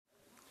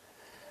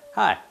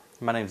Hi,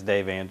 my name is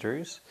Dave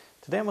Andrews.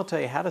 Today I'm going to tell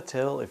you how to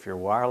tell if your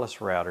wireless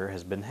router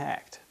has been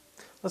hacked.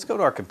 Let's go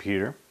to our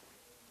computer,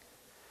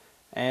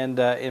 and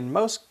in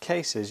most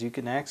cases you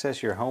can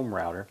access your home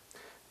router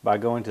by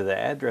going to the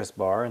address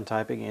bar and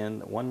typing in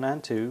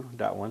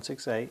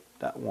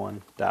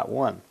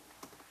 192.168.1.1.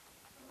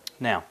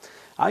 Now,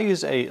 I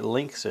use a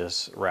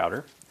Linksys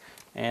router,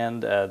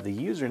 and the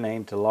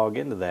username to log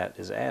into that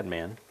is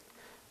admin,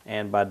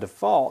 and by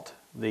default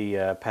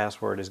the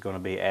password is going to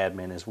be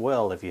admin as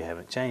well if you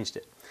haven't changed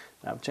it.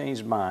 Now, I've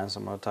changed mine, so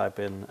I'm going to type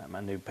in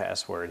my new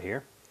password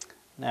here.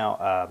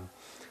 Now,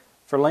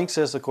 for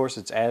Linksys, of course,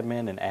 it's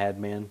admin and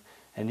admin,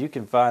 and you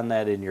can find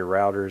that in your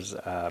router's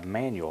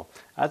manual.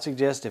 I'd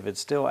suggest if it's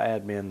still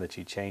admin that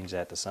you change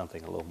that to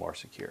something a little more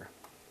secure.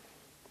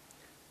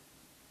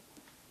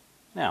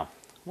 Now,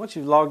 once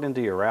you've logged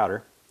into your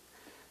router,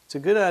 it's a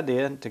good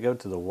idea to go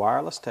to the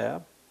Wireless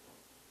tab.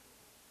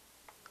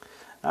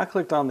 I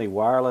clicked on the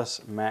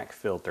Wireless Mac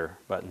Filter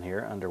button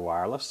here under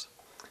Wireless.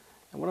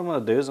 And what I'm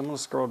going to do is I'm going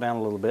to scroll down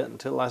a little bit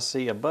until I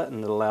see a button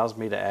that allows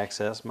me to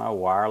access my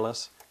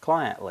wireless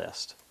client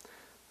list.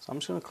 So I'm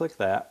just going to click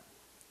that.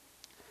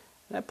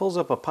 And that pulls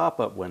up a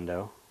pop-up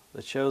window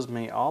that shows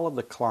me all of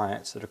the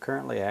clients that are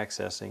currently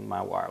accessing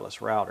my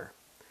wireless router.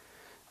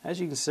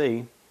 As you can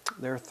see,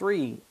 there are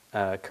three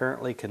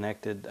currently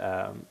connected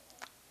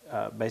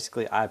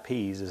basically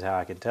IPs is how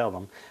I can tell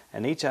them,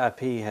 and each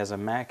IP has a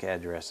MAC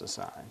address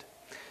assigned.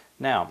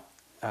 Now,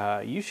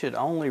 you should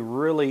only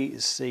really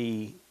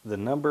see the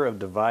number of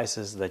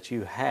devices that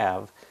you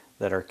have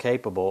that are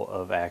capable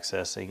of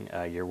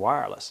accessing your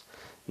wireless.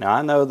 Now,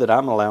 I know that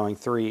I'm allowing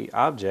 3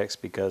 objects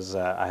because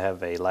I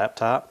have a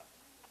laptop,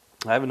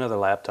 I have another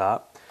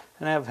laptop,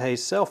 and I have a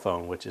cell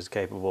phone which is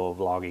capable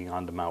of logging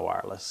onto my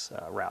wireless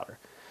router.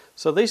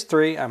 So these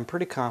 3 I'm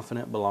pretty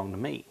confident belong to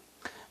me.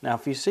 Now,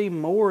 if you see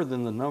more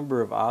than the number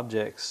of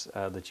objects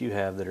that you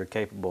have that are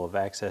capable of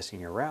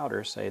accessing your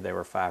router, say there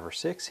were 5 or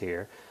 6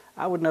 here,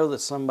 I would know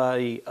that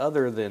somebody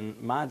other than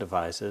my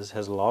devices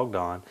has logged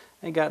on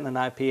and gotten an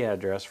IP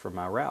address for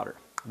my router.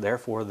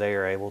 Therefore, they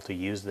are able to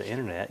use the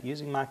internet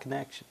using my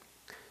connection.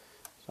 So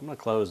I'm going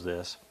to close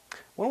this.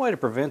 One way to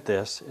prevent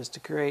this is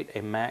to create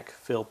a MAC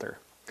filter.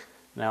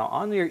 Now,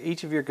 on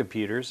each of your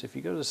computers, if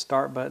you go to the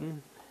Start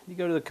button, you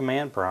go to the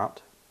command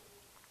prompt,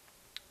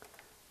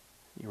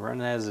 you run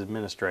it as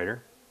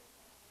administrator.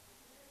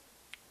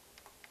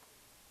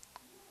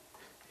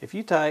 If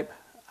you type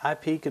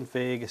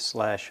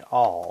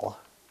ipconfig/all,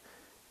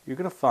 you're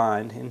going to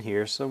find in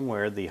here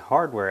somewhere the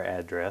hardware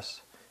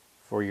address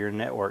for your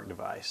network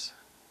device.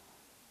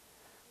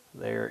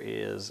 There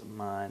is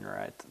mine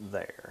right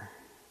there.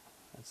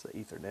 That's the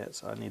Ethernet,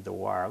 so I need the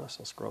wireless.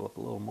 I'll scroll up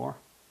a little more.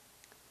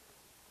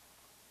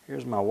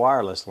 Here's my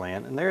wireless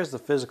LAN, and there's the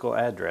physical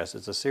address.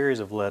 It's a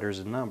series of letters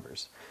and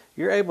numbers.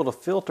 You're able to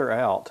filter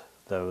out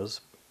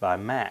those by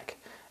MAC,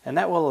 and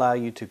that will allow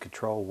you to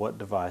control what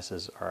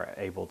devices are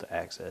able to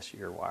access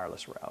your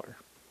wireless router.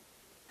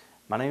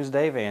 My name is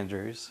Dave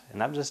Andrews,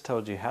 and I've just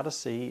told you how to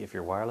see if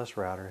your wireless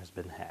router has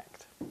been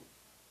hacked.